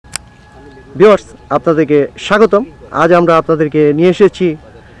Viewers, আপনাদেরকে স্বাগতম। আজ আমরা আপনাদেরকে নিয়ে এসেছি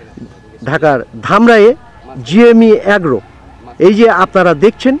ঢাকার ধামরাইয়ে জিএমই অ্যাগ্রো। এই যে আপনারা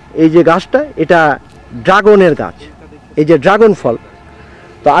দেখছেন এই যে গাছটা, এটা ড্রাগনের গাছ, এই যে ড্রাগন ফল।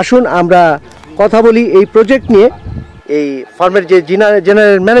 তো আসুন আমরা কথা বলি এই প্রজেক্ট নিয়ে এই ফার্মের যে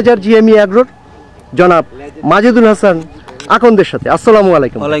জেনারেল ম্যানেজার জিএমই অ্যাগ্রোর জনাব মাজেদুল হাসান আকন্দের সাথে। আসসালামু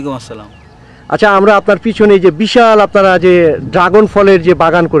আলাইকুম। ওয়ালাইকুম আসসালাম। আচ্ছা, আমরা আপনার পিছনে যে বিশাল আপনারা যে ড্রাগন ফলের যে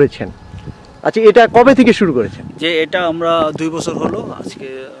বাগান করেছেন, আচ্ছা এটা কবে থেকে শুরু করেছেন? যে এটা আমরা 2 বছর হলো, আজকে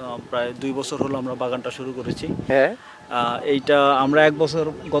প্রায় 2 বছর হলো আমরা বাগানটা শুরু করেছি। হ্যাঁ, এইটা আমরা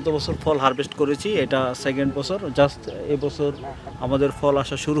গত বছর ফল হারভেস্ট করেছি, এটা সেকেন্ড বছর, জাস্ট এবছর আমাদের ফল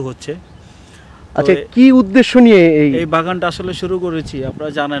আসা শুরু হচ্ছে। আচ্ছা, কি উদ্দেশ্য নিয়ে এই বাগানটা আসলে শুরু করেছি? আপনারা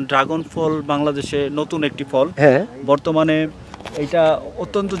জানেন ড্রাগন ফল বাংলাদেশে নতুন একটি ফল। হ্যাঁ, বর্তমানে এটা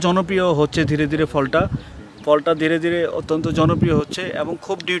অত্যন্ত জনপ্রিয় হচ্ছে, ধীরে ধীরে ফলটা ধীরে ধীরে অত্যন্ত জনপ্রিয় হচ্ছে এবং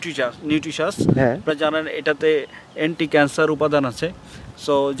খুব নিউট্রিশাস। আপনারা জানেন এটাতে অ্যান্টি ক্যান্সার উপাদান আছে,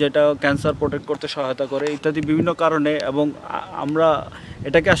 সো যেটা ক্যান্সার প্রোটেক্ট করতে সহায়তা করে ইত্যাদি বিভিন্ন কারণে। এবং আমরা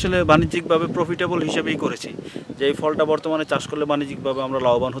এটাকে আসলে বাণিজ্যিকভাবে প্রফিটেবল হিসেবেই করেছি, যে এই ফলটা বর্তমানে চাষ করলে বাণিজ্যিকভাবে আমরা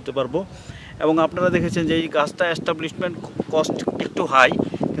লাভবান হতে পারবো। এবং আপনারা দেখেছেন যে এই গাছটা এস্টাবলিশমেন্ট কস্ট একটু হাই,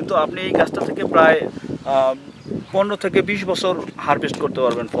 কিন্তু আপনি এই গাছটা থেকে প্রায় 15 থেকে 20 বছর হারভেস্ট করতে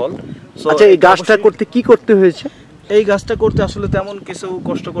পারবেন ফল। আচ্ছা, এই গাছটা করতে কি করতে হয়েছে? এই গাছটা করতে আসলে তেমন কিছু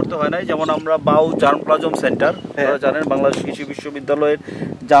কষ্ট করতে হয় নাই। যেমন আমরা বাউ জার্মপ্লাজম সেন্টার, আপনারা জানেন বাংলাদেশ কৃষি বিশ্ববিদ্যালয়ের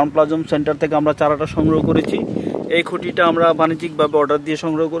জার্মপ্লাজম সেন্টার থেকে আমরা চারাটা সংগ্রহ করেছি। এই খুঁটিটা আমরা বাণিজ্যিকভাবে অর্ডার দিয়ে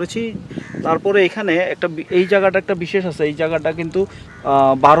সংগ্রহ করেছি। তারপরে এখানে এই জায়গাটা একটা বিশেষ আছে, এই জায়গাটা কিন্তু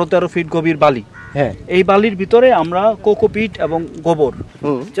 12-13 ফিট গভীর বালি। হ্যাঁ, এই বালির ভিতরে আমরা কোকোপিট এবং গোবর,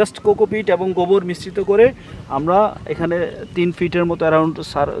 জাস্ট কোকোপিট এবং গোবর মিশ্রিত করে আমরা এখানে 3 ফিটের মতো অ্যারাউন্ড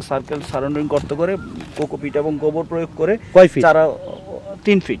সার্কেল সারাউন্ডিং করতে করে কোকোপিট এবং গোবর প্রয়োগ করে চারা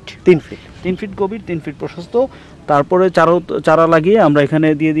 3 ফিট গভীর, 3 ফিট প্রশস্ত। তারপরে চারা লাগিয়ে আমরা এখানে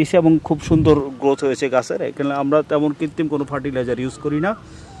দিয়ে দিয়েছি এবং খুব সুন্দর গ্রোথ হয়েছে গাছের। এখানে আমরা তেমন কৃত্রিম কোনো ফার্টিলাইজার ইউজ করি না,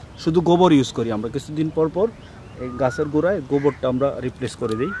 শুধু গোবর ইউজ করি। আমরা কিছুদিন পর পর এই গাছের গোড়ায় গোবরটা আমরা রিপ্লেস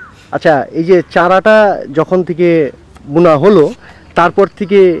করে দিই। আচ্ছা, এই যে চারাটা যখন থেকে বোনা হলো তারপর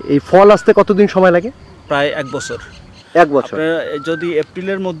থেকে এই ফল আসতে কতদিন সময় লাগে? প্রায় 1 বছর। 1 বছর। যদি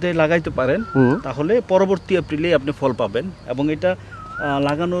এপ্রিলের মধ্যে লাগাইতে পারেন তাহলে পরবর্তী এপ্রিলে আপনি ফল পাবেন। এবং এটা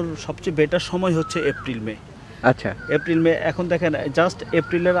লাগানোর সবচেয়ে বেটার সময় হচ্ছে এপ্রিল মে। আচ্ছা, এপ্রিল মে। এখন দেখেন জাস্ট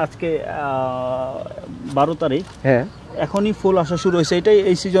এপ্রিলের আজকে 12 তারিখ, হ্যাঁ, এখনই ফুল আসা শুরু হয়েছে। এটাই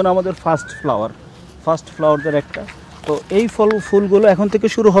এই সিজনে আমাদের ফার্স্ট ফ্লাওয়ারদের একটা। তো এই ফুলগুলো এখন থেকে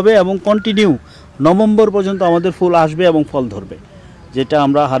শুরু হবে এবং কন্টিনিউ নভেম্বর পর্যন্ত আমাদের ফুল আসবে এবং ফল ধরবে, যেটা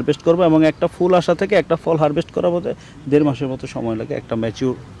আমরা হারভেস্ট করব। এবং একটা ফুল আসা থেকে একটা ফল হারভেস্ট করার মধ্যে 1.5 মাসের মতো সময় লাগে একটা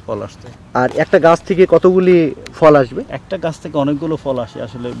ম্যাচিউর ফল আসতে। আর একটা গাছ থেকে কতগুলি ফল আসবে? একটা গাছ থেকে অনেকগুলো ফল আসে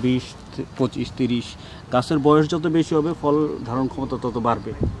আসলে, 20, 25, 30। গাছের বয়স যত বেশি হবে ফল ধারণ ক্ষমতা তত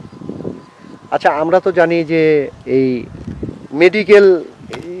বাড়বে। আচ্ছা, আমরা তো জানি যে এই মেডিকেল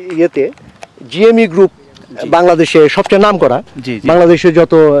ইয়েতে জিএমই গ্রুপ বাংলাদেশে সবচেয়ে নাম করা। বাংলাদেশে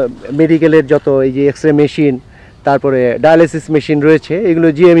যত মেডিকেলের যত এই যে এক্সরে মেশিন, তারপরে ডায়ালিসিস মেশিন রয়েছে, এগুলো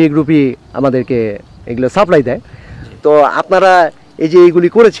জিএমই গ্রুপই আমাদেরকে এগুলো সাপ্লাই দেয়। তো আপনারা এই যে এইগুলি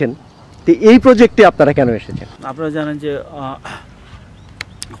করেছেন, তো এই প্রজেক্টে আপনারা কেন এসেছেন? আপনারা জানেন যে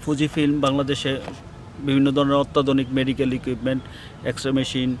ফুজি ফিল্ম বাংলাদেশে বিভিন্ন ধরনের অত্যাধুনিক medical equipment, x-ray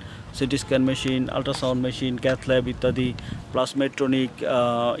machine, CT scan machine, ultrasound machine, cath lab ইত্যাদি, প্লাজমেট্রনিক,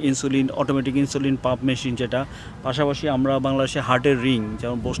 insulin, automatic insulin pump machine, যেটা পাশাপাশি আমরা বাংলাদেশে হার্টের রিং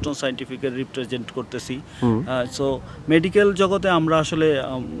যেমন বোস্টন সায়েন্টিফিকের রিপ্রেজেন্ট করতেছি। সো মেডিকেল জগতে আমরা আসলে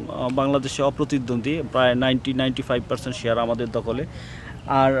বাংলাদেশে অপ্রতিদ্বন্দ্বী, প্রায় 90-95% শেয়ার আমাদের দখলে।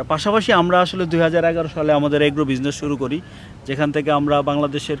 আর পাশাপাশি আমরা আসলে 2011 সালে আমাদের এগ্রো বিজনেস শুরু করি, যেখান থেকে আমরা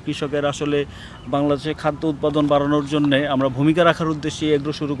বাংলাদেশের কৃষকের আসলে বাংলাদেশে খাদ্য উৎপাদন বাড়ানোর জন্য আমরা ভূমিকা রাখার উদ্দেশ্যে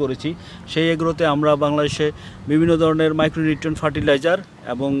এগ্রো শুরু করেছি। সেই এগ্রোতে আমরা বাংলাদেশে বিভিন্ন ধরনের মাইক্রোনিউট্রিয়েন্ট ফার্টিলাইজার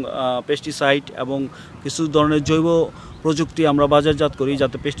এবং পেস্টিসাইড এবং কিছু ধরনের জৈব প্রযুক্তি আমরা বাজারজাত করি,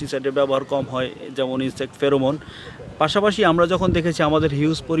 যাতে পেস্টিসাইডের ব্যবহার কম হয়, যেমন ইনসেক্ট ফেরোমন। পাশাপাশি আমরা যখন দেখেছি আমাদের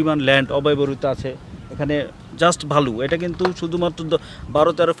হিউজ পরিমাণ ল্যান্ড অব্যবহৃত আছে, এখানে জাস্ট বালু, এটা কিন্তু শুধুমাত্র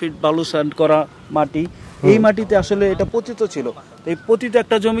 12-13 ফিট বালু স্যান্ড করা মাটি, এই মাটিতে আসলে এটা পতিত ছিল। এই পতিত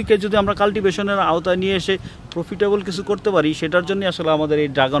একটা জমিকে যদি আমরা কাল্টিভেশনের আওতায় নিয়ে এসে প্রফিটেবল কিছু করতে পারি, সেটার জন্য আসলে আমাদের এই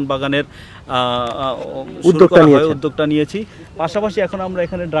ড্রাগন বাগানের উদ্যোগটা নিয়েছি। পাশাপাশি এখন আমরা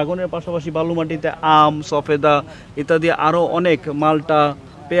এখানে ড্রাগনের পাশাপাশি বালু মাটিতে আম, সফেদা ইত্যাদি আরও অনেক, মালটা,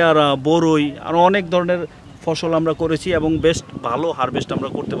 পেয়ারা, বরই, আরও অনেক ধরনের ফসল আমরা করেছি এবং বেশ ভালো হারভেস্ট আমরা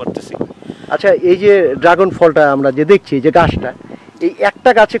করতে পারতেছি। আচ্ছা, এই যে ড্রাগন ফলটা আমরা যে দেখছি, যে গাছটা, এই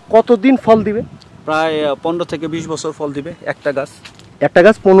একটা গাছে কতদিন ফল দিবে? প্রায় 15 থেকে 20 বছর ফল দিবে একটা গাছ। একটা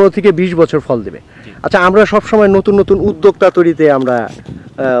গাছ 15 থেকে 20 বছর ফল দেবে। আচ্ছা, আমরা সবসময় নতুন নতুন উদ্যোক্তা তৈরিতে আমরা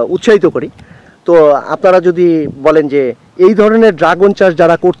উৎসাহিত করি, তো আপনারা যদি বলেন যে এই ধরনের ড্রাগন চাষ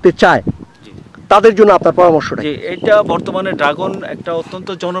যারা করতে চায় তাদের জন্য আপনার পরামর্শটা? এটা বর্তমানে ড্রাগন একটা অত্যন্ত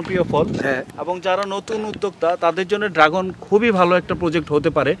জনপ্রিয় ফল, হ্যাঁ, এবং যারা নতুন উদ্যোক্তা তাদের জন্য ড্রাগন খুবই ভালো একটা প্রজেক্ট হতে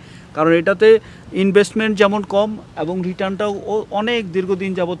পারে, কারণ এটাতে ইনভেস্টমেন্ট যেমন কম এবং রিটার্নটাও অনেক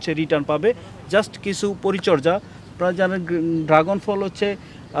দীর্ঘদিন যাবৎ সে রিটার্ন পাবে। জাস্ট কিছু পরিচর্যা, আপনারা জানেন ড্রাগন ফল হচ্ছে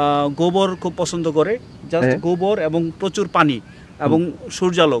গোবর খুব পছন্দ করে, জাস্ট গোবর এবং প্রচুর পানি এবং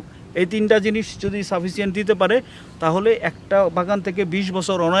সূর্যালোক, এই তিনটা জিনিস যদি সাফিসিয়েন্ট দিতে পারে তাহলে একটা বাগান থেকে 20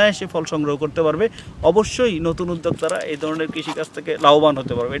 বছর অনায়াসে ফল সংগ্রহ করতে পারবে। অবশ্যই নতুন উদ্যোক্তারা এই ধরনের কৃষিকাজ থেকে লাভবান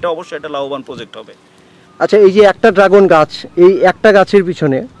হতে পারবে, এটা অবশ্যই একটা লাভবান প্রজেক্ট হবে। আচ্ছা, এই যে একটা ড্রাগন গাছ, এই একটা গাছের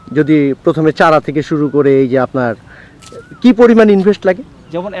পিছনে যদি প্রথমে চারা থেকে শুরু করে এই যে আপনার কি পরিমাণ ইনভেস্ট লাগে?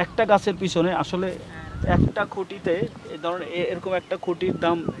 যেমন একটা গাছের পিছনে আসলে একটা খুঁটিতে ধরুন এরকম একটা খুঁটির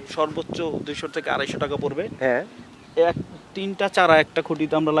দাম সর্বোচ্চ 200 থেকে 250 টাকা পড়বে। হ্যাঁ, তিনটা চারা একটা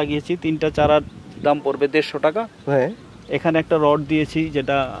খুঁটিতে আমরা লাগিয়েছি, তিনটা চারার দাম পড়বে 150 টাকা। হ্যাঁ, এখানে একটা রড দিয়েছি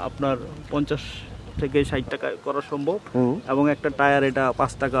যেটা আপনার 50 থেকে 60 টাকা করা সম্ভব, এবং একটা টায়ার, এটা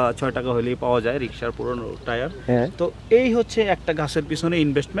 5 টাকা 6 টাকা হলেই পাওয়া যায়, রিক্সার পুরনো টায়ার। তো এই হচ্ছে একটা গাছের পিছনে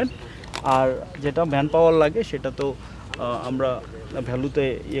ইনভেস্টমেন্ট। আর যেটা ম্যান পাওয়ার লাগে সেটা তো আমরা ভ্যালুতে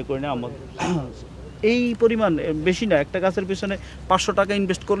ইয়ে করি না, আমার এই পরিমাণ বেশি না, একটা গাছের পিছনে 500 টাকা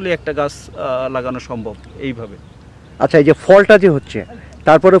ইনভেস্ট করলে একটা গাছ লাগানো সম্ভব এইভাবে। আচ্ছা, এই যে ফলটা যে হচ্ছে,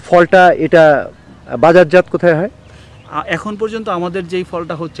 তারপরে ফলটা এটা বাজারজাত কোথায় হয়? এখন পর্যন্ত আমাদের যেই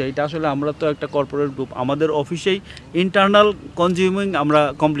ফলটা হচ্ছে এটা আসলে আমরা তো একটা কর্পোরেট গ্রুপ, আমাদের অফিসেই ইন্টারনাল কনজিউমিং আমরা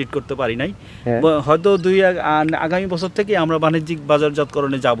কমপ্লিট করতে পারি নাই, হয়তো আগামী বছর থেকে আমরা বাণিজ্যিক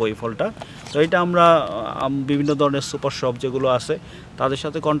বাজারজাতকরণে যাব এই ফলটা। তো এটা আমরা বিভিন্ন ধরনের সুপার শপ যেগুলো আছে তাদের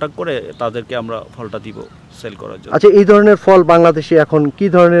সাথে কন্ট্যাক্ট করে তাদেরকে আমরা ফলটা দিব সেল করার জন্য। আচ্ছা, এই ধরনের ফল বাংলাদেশে এখন কি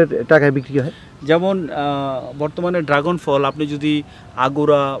ধরনের টাকায় বিক্রি হয়? যেমন বর্তমানে ড্রাগন ফল আপনি যদি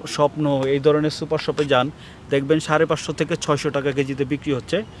আগুরা, স্বপ্ন এই ধরনের সুপার শপে যান দেখবেন 550 থেকে 600 টাকা কেজিতে বিক্রি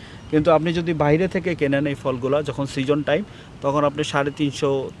হচ্ছে, কিন্তু আপনি যদি বাইরে থেকে কেনেন এই ফলগুলো যখন সিজন টাইম তখন আপনি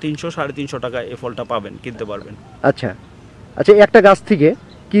 350 টাকা এই ফলটা পাবেন, কিনতে পারবেন। আচ্ছা আচ্ছা, একটা গাছ থেকে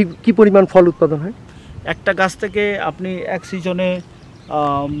কি পরিমাণ ফল উৎপাদন হয়? একটা গাছ থেকে আপনি এক সিজনে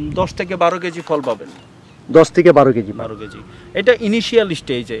 10 থেকে 12 কেজি ফল পাবেন। 10 থেকে 12 কেজি? 12 কেজি, এটা ইনিশিয়াল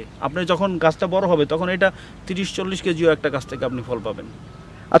স্টেজে। আপনি যখন গাছটা বড় হবে তখন এটা 30-40 কেজিও একটা গাছ থেকে আপনি ফল পাবেন।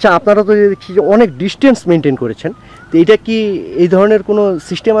 আচ্ছা, আপনারা তো দেখছি যে অনেক ডিস্টেন্স মেনটেন করেছেন, তো এটা কি এই ধরনের কোনো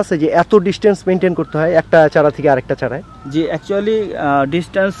সিস্টেম আছে যে এত ডিস্টেন্স মেনটেন করতে হয় একটা চারা থেকে আরেকটা চারায়? জি, actually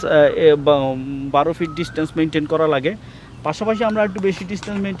distance 12 fit distance maintain করা লাগে। পাশাপাশি আমরা একটু বেশি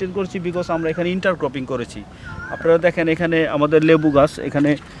ডিস্টেন্স মেনটেন করছি বিকজ আমরা এখানে ইন্টারক্রপিং করেছি। আপনারা দেখেন এখানে আমাদের লেবু গাছ, এখানে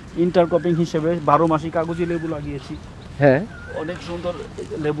ইন্টারক্রপিং হিসেবে 12 মাসি কাগজি লেবু লাগিয়েছি। হ্যাঁ, অনেক সুন্দর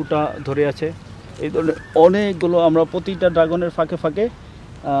লেবুটা ধরে আছে। এই ধরনের অনেকগুলো আমরা প্রতিটা ড্রাগনের ফাঁকে ফাঁকে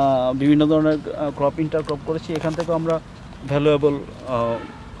বিভিন্ন ধরনের ক্রপ ইন্টারক্রপ করেছি, এখান থেকে আমরা ভ্যালুয়েবল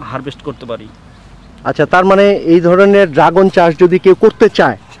হারভেস্ট করতে পারি। আচ্ছা, তার মানে এই ধরনের ড্রাগন চাষ যদি কেউ করতে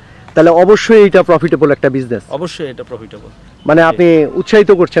চায় তাহলে অবশ্যই এটা প্রফিটেবল একটা বিজনেস। অবশ্যই এটা প্রফিটেবল, মানে আপনি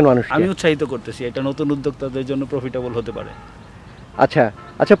উৎসাহিত করছেন মানুষকে? আমি উৎসাহিত করতেছি, এটা নতুন উদ্যোক্তাদের জন্য প্রফিটেবল হতে পারে। আচ্ছা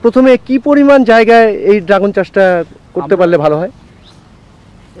আচ্ছা, প্রথমে কি পরিমাণ জায়গায় এই ড্রাগন চাষটা করতে পারলে ভালো হয়?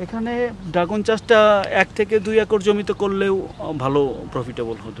 এখানে ড্রাগন চাষটা 1 থেকে 2 একর জমিতে করলেও ভালো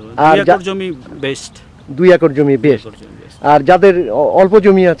প্রফিটেবল হতে পারে। 2 একর জমি বেস্ট। 2 একর জমি বেস্ট। আর যাদের অল্প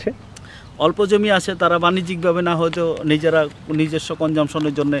জমি আছে, তারা বাণিজ্যিকভাবে না হয়তো নিজস্ব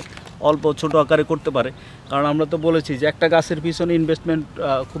কনজামশনের জন্য অল্প ছোট আকারে করতে পারে, কারণ আমরা তো বলেছি যে একটা গাছের পিছনে ইনভেস্টমেন্ট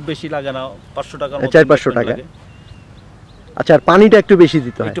খুব বেশি লাগে না, 500 টাকার মতো, 400-500 টাকা। আচ্ছা, আর পানিটা একটু বেশি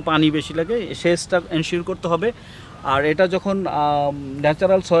দিতে হয়? একটু পানি বেশি লাগে, সেচটা এনশিওর করতে হবে। আর এটা যখন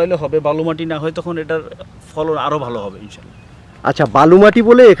ন্যাচারাল সয়েলে হবে, বালুমাটি না হয়, তখন এটার ফলন আরো ভালো হবে ইনশাআল্লাহ। আচ্ছা, বালুমাটি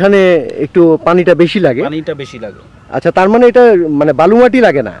বলে এখানে একটু পানিটা বেশি লাগে? পানিটা বেশি লাগে। আচ্ছা, তার মানে এটা মানে বালুমাটি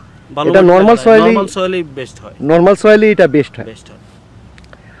লাগে না, এটা নরমাল সয়েলেই বেস্ট হয়। নরমাল সয়েলেই এটা বেস্ট হয়।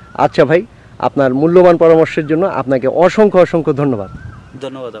 আচ্ছা ভাই, আপনার মূল্যবান পরামর্শের জন্য আপনাকে অসংখ্য অসংখ্য ধন্যবাদ।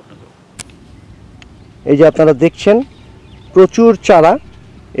 ধন্যবাদ আপনাকে। এই যে আপনারা দেখছেন প্রচুর চারা,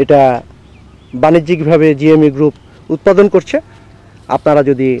 এটা বাণিজ্যিকভাবে জিএমই গ্রুপ উৎপাদন করছে। আপনারা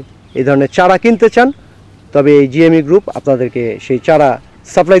যদি এই ধরনের চারা কিনতে চান তবে এই জিএমই গ্রুপ আপনাদেরকে সেই চারা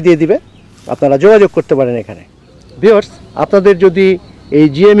সাপ্লাই দিয়ে দিবে, আপনারা যোগাযোগ করতে পারেন এখানে। ভিউয়ার্স, আপনাদের যদি এই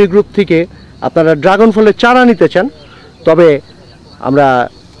জিএমই গ্রুপ থেকে আপনারা ড্রাগন ফলের চারা নিতে চান তবে আমরা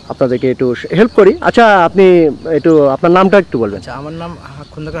আপনাদেরকে একটু হেল্প করি। আচ্ছা, আপনি একটু আপনার নামটা একটু বলবেন? আচ্ছা, আমার নাম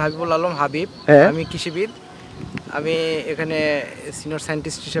খন্দকার হাবিবুল আলম হাবিব। আমি কৃষিবিদ, আমি এখানে সিনিয়র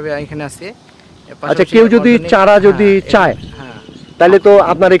সায়েন্টিস্ট হিসেবে এখানে আছি। আচ্ছা, কেউ যদি চারা যদি চায় তাহলে তো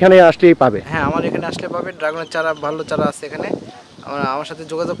আপনার এখানে আসলেই পাবে। হ্যাঁ, আমার এখানে আসলে পাবে। ড্রাগনের চারা, ভালো চারা আছে এখানে। আমার সাথে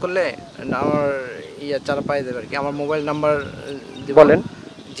যোগাযোগ করলে আমার চারা পাই যাবে আর কি। আমার মোবাইল নাম্বার বলেন।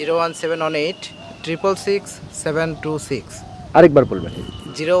 01718 666 726। আরেকবার বলবেন।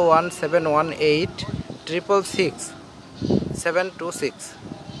 01718 666 726।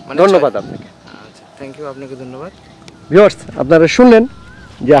 ধন্যবাদ আপনাকে। আচ্ছা, থ্যাংক ইউ, আপনাকে ধন্যবাদ। ভিউয়ার্স, আপনারা শুনলেন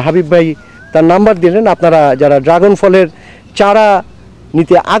যে হাবিব ভাই তার নাম্বার দিলেন। আপনারা যারা ড্রাগন ফলের চারা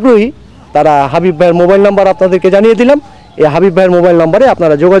নিতে আগ্রহী তারা হাবিব ভাইয়ের মোবাইল নাম্বার আপনাদেরকে জানিয়ে দিলাম। এই হাবিব ভাইয়ের মোবাইল নাম্বারে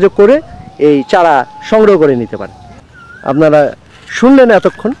আপনারা যোগাযোগ করে এই চারা সংগ্রহ করে নিতে পারেন। আপনারা শুনলেন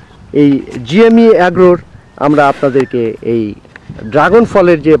এতক্ষণ এই জিএমই অ্যাগ্রোর আমরা আপনাদেরকে এই ড্রাগন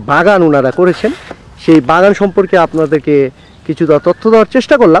ফলের যে বাগান ওনারা করেছেন সেই বাগান সম্পর্কে আপনাদেরকে কিছুটা তথ্য দেওয়ার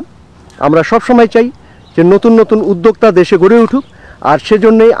চেষ্টা করলাম। আমরা সবসময় চাই যে নতুন নতুন উদ্যোক্তা দেশে গড়ে উঠুক, আর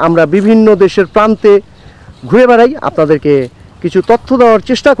সেজন্যই আমরা বিভিন্ন দেশের প্রান্তে ঘুরে বেড়াই, আপনাদেরকে কিছু তথ্য দেওয়ার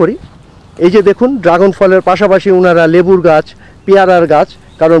চেষ্টা করি। এই যে দেখুন, ড্রাগন ফলের পাশাপাশি ওনারা লেবুর গাছ, পেয়ারার গাছ,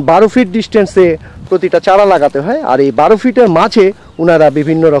 কারণ 12 ফিট ডিস্টেন্সে প্রতিটা চারা লাগাতে হয়, আর এই 12 ফিটের মাঝে ওনারা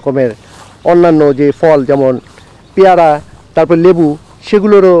বিভিন্ন রকমের অন্যান্য যে ফল যেমন পেয়ারা, তারপর লেবু,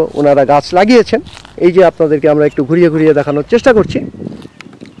 সেগুলোরও ওনারা গাছ লাগিয়েছেন। এই যে আপনাদেরকে আমরা একটু ঘুরিয়ে ঘুরিয়ে দেখানোর চেষ্টা করছি।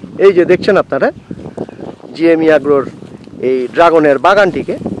 এই যে দেখছেন আপনারা জিএমই অ্যাগ্রোর এই ড্রাগনের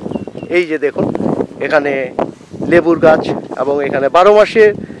বাগানটিকে। এই যে দেখুন, এখানে লেবুর গাছ এবং এখানে 12 মাসে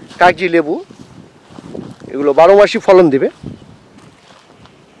কাগজি লেবু, এগুলো 12 মাসই ফলন দিবে।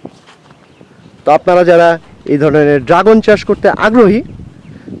 তো আপনারা যারা এই ধরনের ড্রাগন চাষ করতে আগ্রহী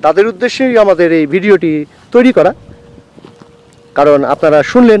তাদের উদ্দেশ্যেই আমাদের এই ভিডিওটি তৈরি করা। কারণ আপনারা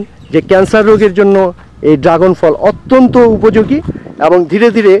শুনলেন যে ক্যান্সার রোগের জন্য এই ড্রাগন ফল অত্যন্ত উপযোগী, এবং ধীরে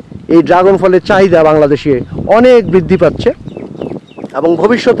ধীরে এই ড্রাগন ফলের চাহিদা বাংলাদেশে অনেক বৃদ্ধি পাচ্ছে, এবং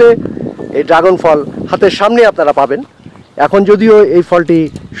ভবিষ্যতে এই ড্রাগন ফল হাতের সামনে আপনারা পাবেন। এখন যদিও এই ফলটি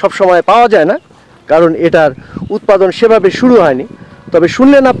সবসময় পাওয়া যায় না, কারণ এটার উৎপাদন সেভাবে শুরু হয়নি। তবে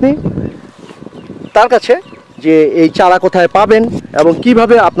শুনলেন আপনি তার কাছে যে এই চারা কোথায় পাবেন এবং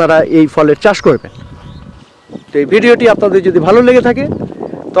কিভাবে আপনারা এই ফলের চাষ করবেন। তো এই ভিডিওটি আপনাদের যদি ভালো লেগে থাকে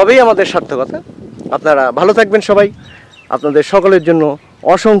তবেই আমাদের সার্থকতা। আপনারা ভালো থাকবেন সবাই। আপনাদের সকলের জন্য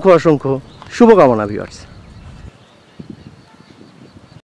অসংখ্য অসংখ্য শুভকামনা ভিউয়ার্স।